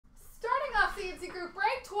CNC group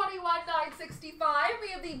break, 21,965. We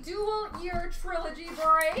have the dual year trilogy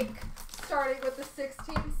break, starting with the 16-17.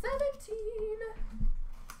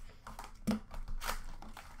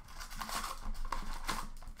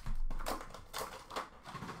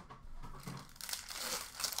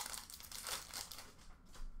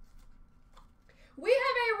 We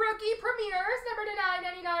have a rookie premieres, number to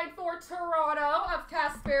 999 for Toronto of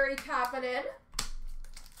Kasperi Kapanen.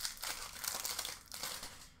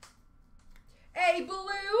 A blue,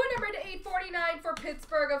 number to 849 for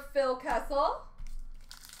Pittsburgh of Phil Kessel.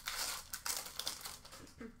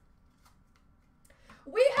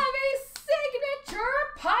 We have a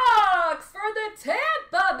signature pucks for the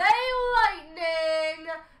Tampa Bay Lightning,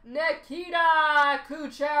 Nikita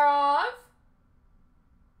Kucherov.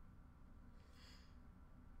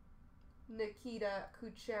 Nikita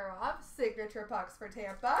Kucherov, signature pucks for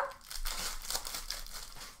Tampa.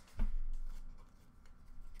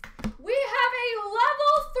 We have a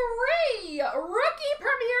level 3 rookie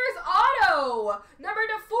premieres auto, number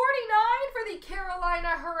to 49 for the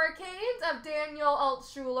Carolina Hurricanes of Daniel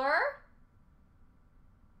Altschuler.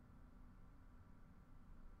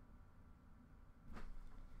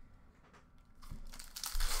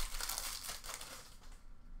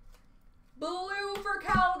 Blue for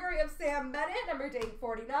Calgary of Sam Bennett, number to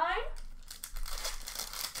 849.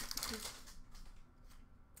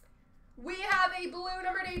 We have a blue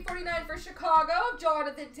number to 849 for Chicago of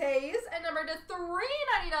Jonathan Toews, and number to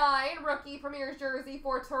 399 rookie premieres jersey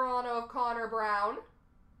for Toronto of Connor Brown.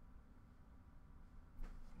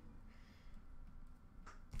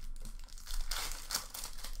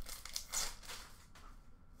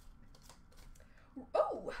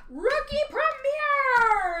 Oh, rookie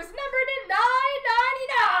premieres number to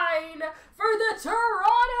 999 for the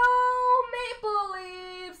Toronto Maple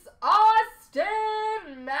Leafs,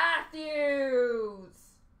 Austin Matthews.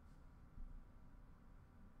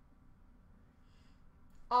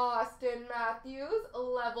 Austin Matthews,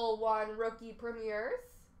 level 1 rookie premieres.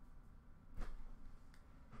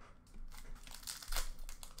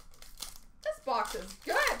 This box is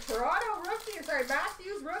good. Toronto rookie, sorry,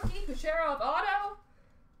 Matthews rookie, Kucherov auto.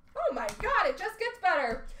 Oh my god, it just gets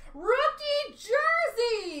better. Rookie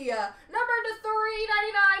jersey, number to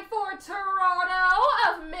 399 for Toronto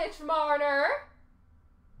of Mitch Marner.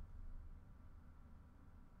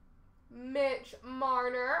 Mitch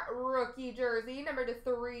Marner, rookie jersey, number to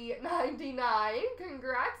 399.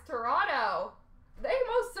 Congrats, Toronto. They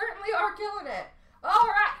most certainly are killing it. All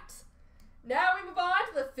right. Now we move on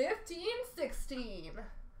to the 15-16.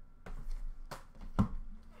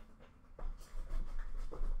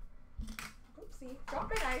 Oopsie,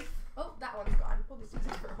 dropped my knife. Oh, that one's gone. We'll just use a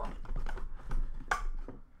different one.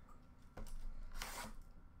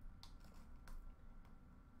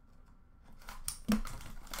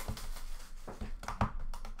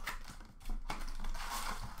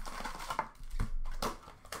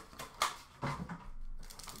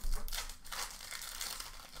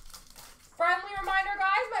 Friendly reminder,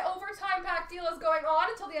 guys, my overtime pack deal is going on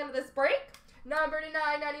until the end of this break. Number to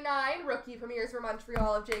 999, rookie premieres for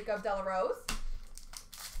Montreal of Jacob Delarose.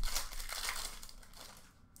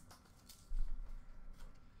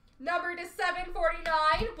 Number to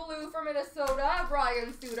 749, blue for Minnesota of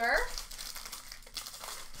Ryan Suter.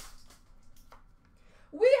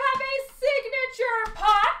 We have a signature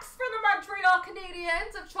pucks for the Montreal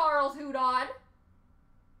Canadiens of Charles Hudon.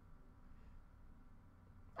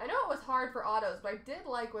 I know it was hard for autos, but I did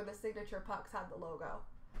like when the signature pucks had the logo.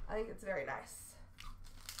 I think it's very nice.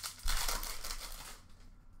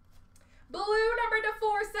 Blue number to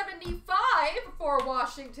 475 for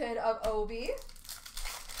Washington of Obi.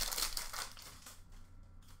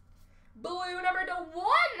 Blue number to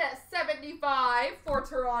 175 for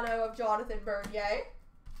Toronto of Jonathan Bernier.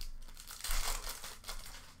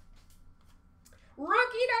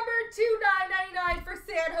 Rookie number 2,999 for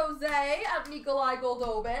San Jose of Nikolai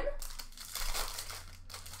Goldobin.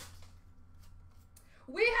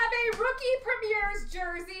 We have a rookie premieres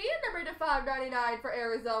jersey, number to 599 for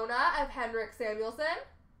Arizona of Henrik Samuelsson.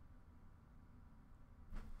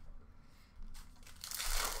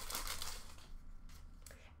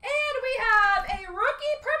 And we have a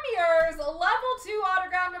rookie premieres level 2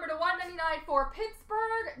 autograph, number to 199 for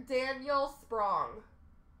Pittsburgh, Daniel Sprong.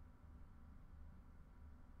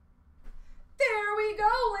 There we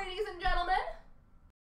go, ladies and gentlemen.